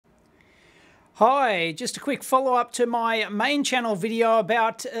Hi, just a quick follow-up to my main channel video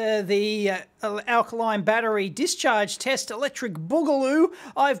about the Alkaline battery discharge test electric boogaloo.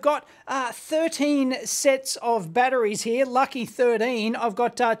 I've got 13 sets of batteries here, lucky 13. I've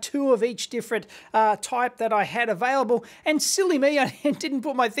got 2 of each different type that I had available, and silly me, I didn't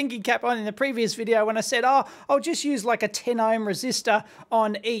put my thinking cap on in the previous video when I said, oh, I'll just use like a 10 ohm resistor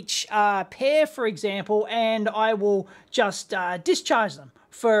on each pair, for example, and I will just discharge them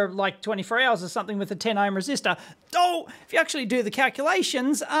for like 24 hours or something with a 10 ohm resistor. Oh, if you actually do the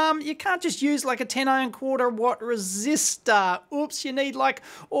calculations, you can't just use like a 10 ohm quarter watt resistor. Oops, you need like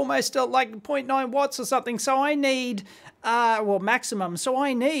almost like 0.9 watts or something. So I need, well, maximum. So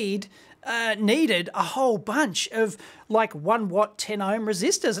I needed a whole bunch of like 1 watt 10 ohm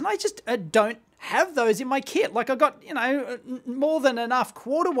resistors, and I just don't have those in my kit. Like I got, you know, more than enough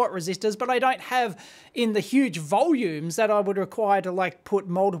quarter watt resistors, but I don't have in the huge volumes that I would require to like put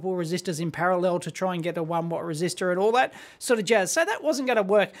multiple resistors in parallel to try and get a 1 watt resistor and all that sort of jazz. So that wasn't going to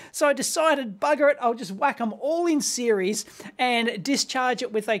work. So I decided, bugger it, I'll just whack them all in series and discharge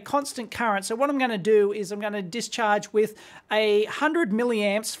it with a constant current. So what I'm going to do is I'm going to discharge with 100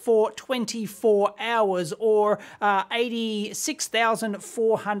 milliamps for 24 hours or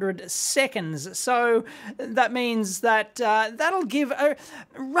 86,400 seconds. So that means that that'll give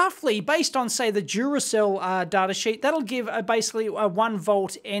roughly, based on say the Duracell data sheet, that'll give basically a 1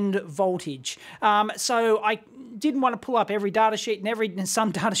 volt end voltage. So I didn't want to pull up every data sheet, and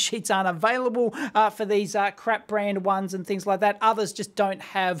some data sheets aren't available for these crap brand ones and things like that. Others just don't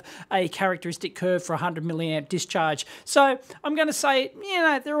have a characteristic curve for 100 milliamp discharge. So I'm going to say, you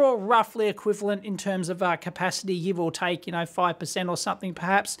know, they're all roughly equivalent in terms of capacity, give or take, you know, 5% or something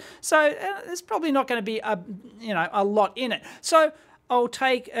perhaps. So there's probably not going to be a lot in it. So I'll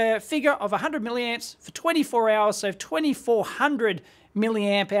take a figure of 100 milliamps for 24 hours, so 2,400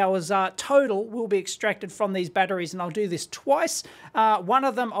 milliamp hours total will be extracted from these batteries, and I'll do this twice. One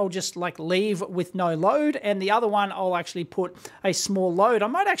of them I'll just like leave with no load, and the other one I'll actually put a small load. I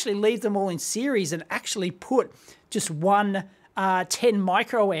might actually leave them all in series and actually put just one 10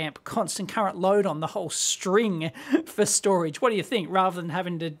 microamp constant current load on the whole string for storage. What do you think? Rather than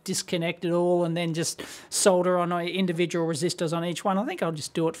having to disconnect it all and then just solder on individual resistors on each one, I think I'll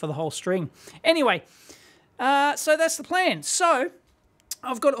just do it for the whole string. Anyway, so that's the plan. So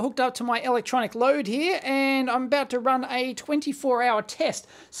I've got it hooked up to my electronic load here, and I'm about to run a 24-hour test.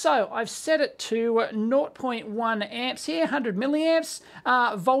 So I've set it to 0.1 amps here, 100 milliamps.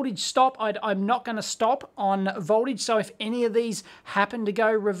 Voltage stop, I'm not going to stop on voltage, so if any of these happen to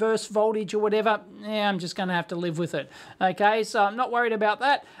go reverse voltage or whatever, yeah, I'm just going to have to live with it. Okay, so I'm not worried about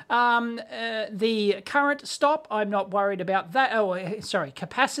that. The current stop, I'm not worried about that. Oh, sorry,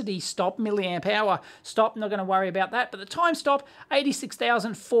 capacity stop, milliamp hour stop, not going to worry about that. But the time stop,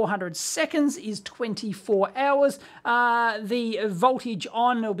 86,400 seconds is 24 hours. The voltage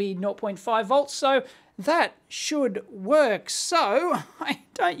on will be 0.5 volts, so that should work. So I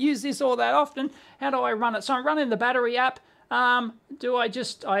don't use this all that often. How do I run it? So I'm running the battery app. I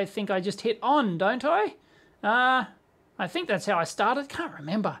think I just hit on, don't I? I think that's how I started. Can't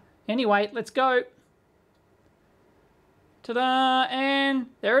remember. Anyway, let's go. Ta-da! And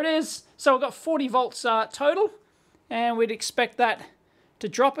there it is. So I've got 40 volts total, and we'd expect that to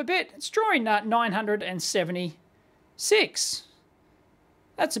drop a bit. It's drawing 976.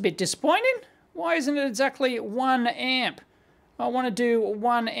 That's a bit disappointing. Why isn't it exactly 1 amp? I want to do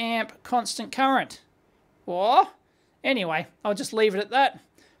 1 amp constant current. Or, anyway, I'll just leave it at that.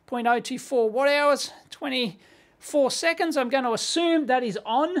 0.024 watt hours, 24 seconds. I'm going to assume that is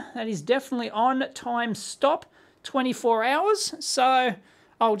on. That is definitely on. Time stop, 24 hours. So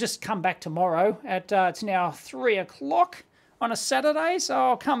I'll just come back tomorrow at, it's now 3 o'clock on a Saturday. So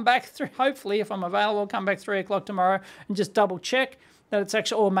I'll come back, hopefully, if I'm available, I'll come back 3 o'clock tomorrow and just double check that it's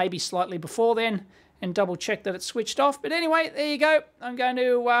actually, or maybe slightly before then, and double check that it's switched off. But anyway, there you go. I'm going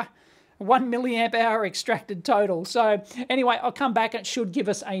to 1 milliamp hour extracted total. So anyway, I'll come back and it should give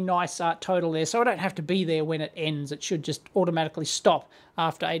us a nice total there. So I don't have to be there when it ends. It should just automatically stop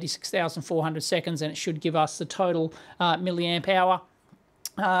after 86,400 seconds, and it should give us the total milliamp hour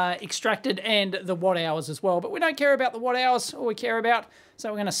extracted and the watt hours as well. But we don't care about the watt hours. All we care about, so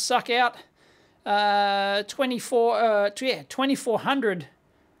we're going to suck out 2,400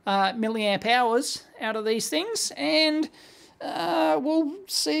 milliamp hours out of these things, and we'll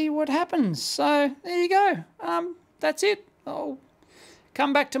see what happens. So there you go. That's it. I'll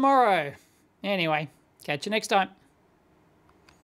come back tomorrow. Anyway, catch you next time.